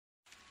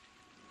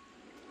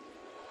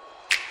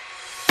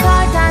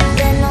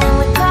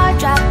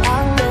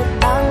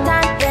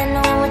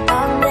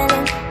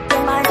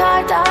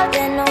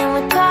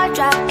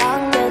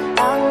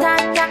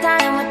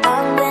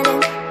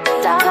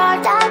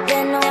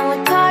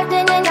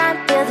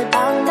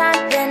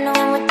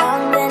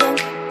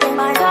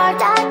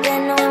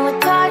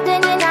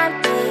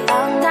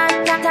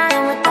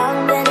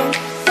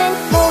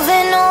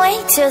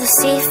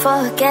sea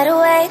for a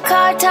getaway.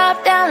 Car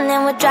top down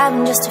and we're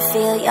driving just to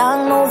feel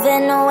young.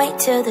 Moving away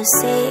to the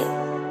sea,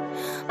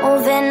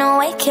 moving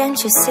away,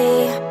 can't you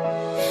see?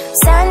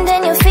 Sand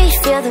in your feet,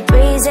 feel the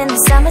breeze in the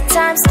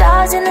summertime.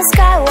 Stars in the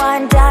sky,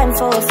 one dime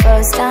for a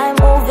first time.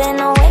 Moving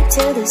away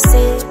to the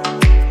sea,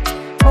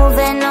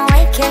 moving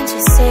away, can't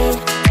you see?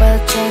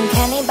 We'll drink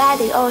honey by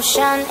the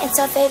ocean, it's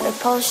our favorite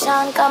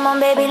potion. Come on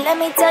baby, let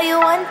me tell you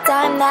one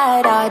time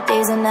that our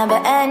days will never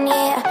end,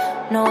 yeah.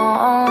 No,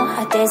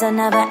 our days will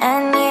never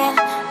end, yeah.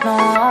 No.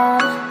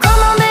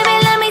 Come on baby,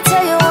 let me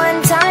tell you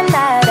one time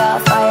that our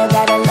fire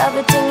got a love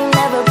it till you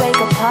never break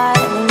apart.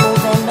 And we're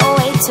moving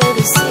away to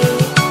the sea,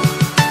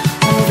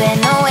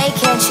 moving away,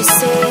 can't you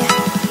see?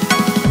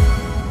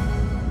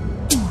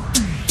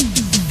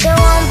 There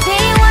won't be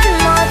one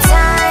more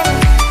time,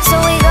 so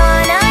we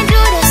gonna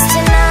do this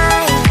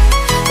tonight.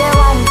 There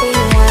won't be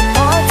one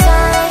more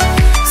time,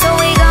 so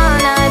we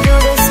gonna do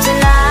this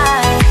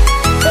tonight.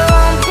 There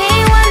won't be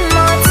one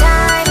more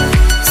time,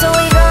 so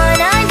we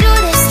gonna do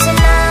this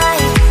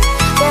tonight.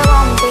 There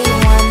won't be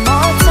one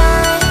more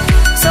time,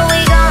 so we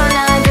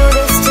gonna do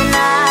this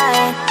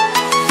tonight.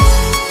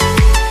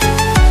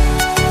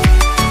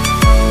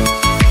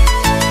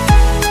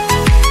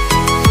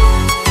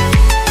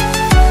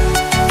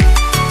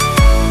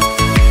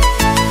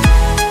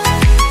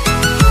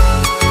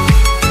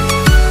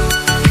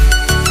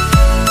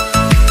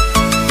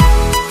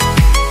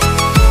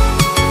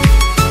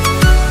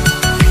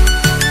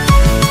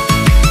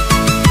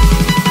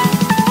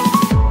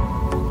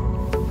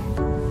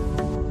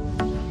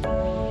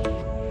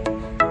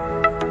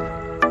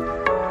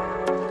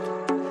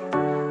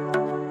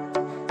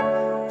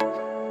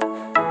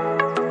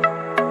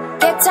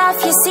 Get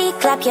off your seat,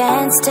 clap your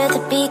hands to the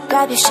beat.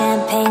 Grab your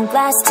champagne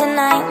glass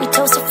tonight. We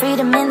toast to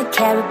freedom in the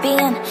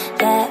Caribbean,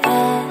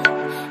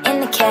 yeah.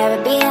 In the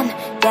Caribbean,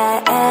 yeah.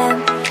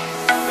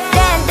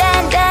 Dan,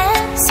 dan,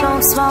 dan,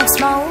 smoke, smoke,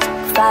 smoke.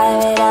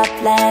 Fire it up,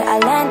 let our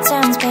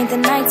lanterns paint the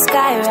night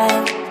sky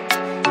red.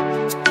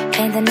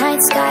 Paint the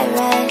night sky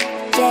red,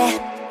 yeah,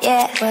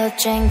 yeah. We'll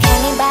drink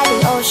honey by the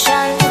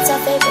ocean, it's our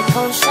favorite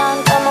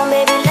potion. Come on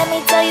baby, let me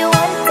tell you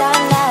one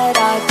time that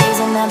our days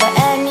will never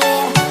end,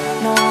 yeah.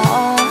 No,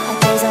 our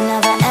days will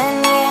never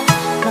end, yeah.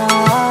 No.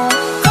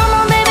 Come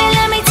on baby,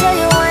 let me tell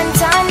you one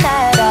time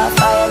that our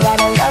fire got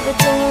a love it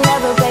till you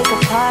never break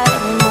apart.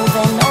 And we're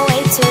moving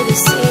away to the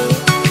sea,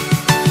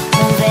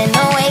 moving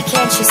away,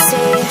 can't you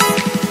see?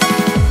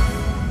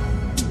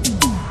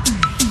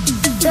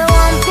 There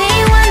won't be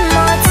one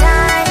more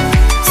time,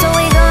 so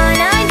we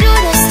gonna do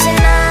this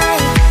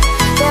tonight.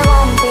 There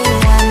won't be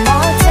one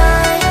more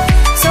time,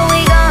 so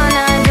we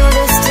gonna do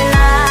this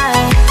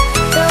tonight.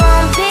 There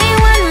won't be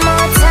one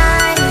more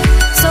time,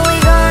 so we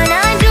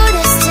gonna do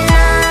this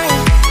tonight.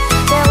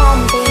 There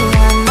won't be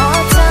one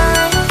more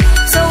time,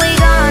 so we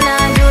gonna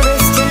do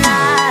this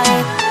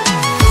tonight.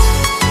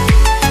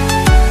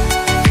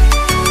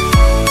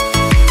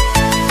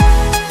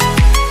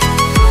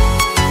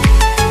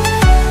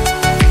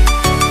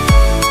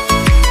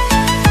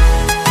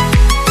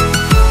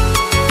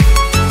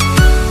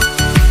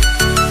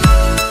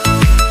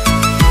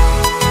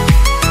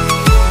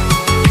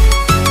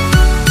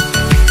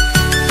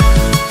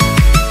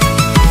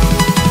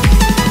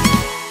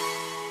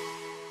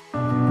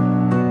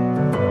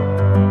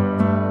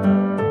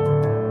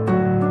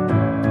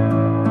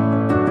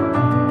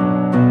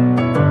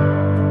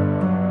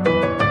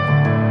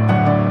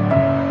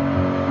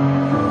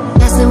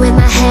 Messing with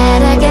my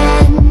head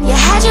again. You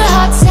had your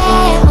heart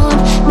set on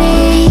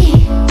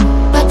me,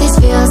 but these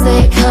feels,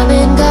 they come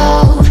and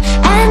go,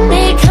 and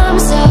they come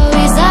so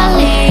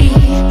easily.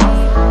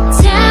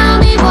 Tell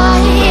me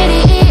what it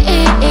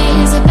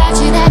is about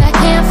you that I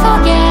can't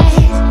forget,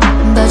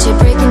 but you're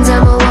breaking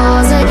down my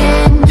walls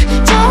again,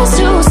 just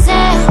to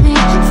set me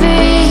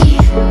free.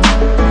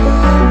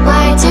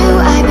 Why do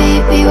I,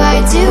 baby, why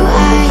do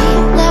I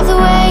love the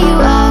way you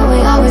are, we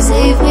always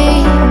leave me?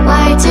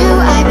 Why do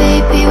I,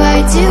 baby, why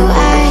do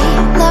I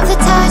love the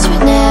touch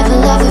but never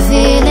love the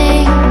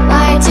feeling?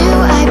 Why do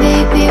I,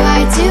 baby, why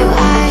do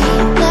I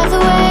love the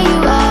way you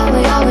are,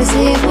 we always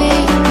leave me?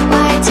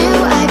 Why do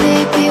I,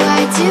 baby,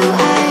 why do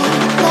I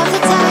love the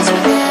touch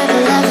but never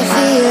love the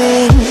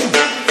feeling?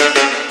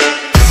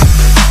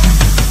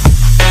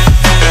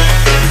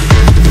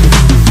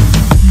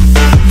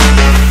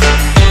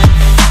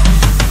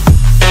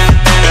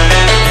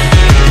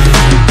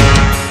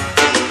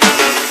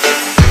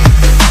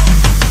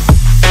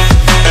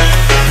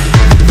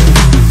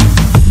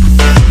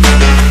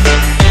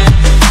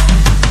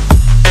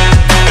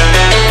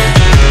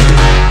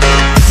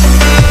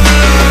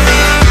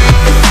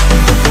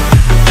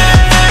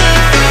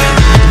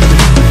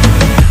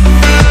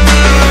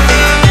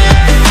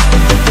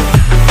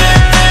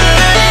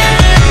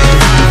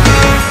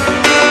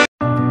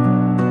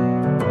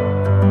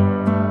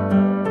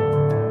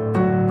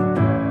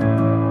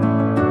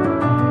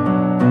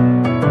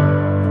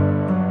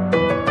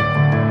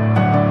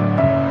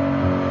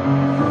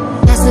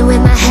 Messing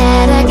with my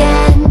head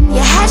again. You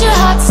had your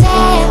heart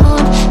set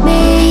on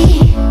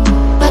me,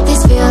 but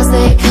these feels,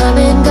 they come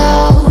and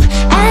go,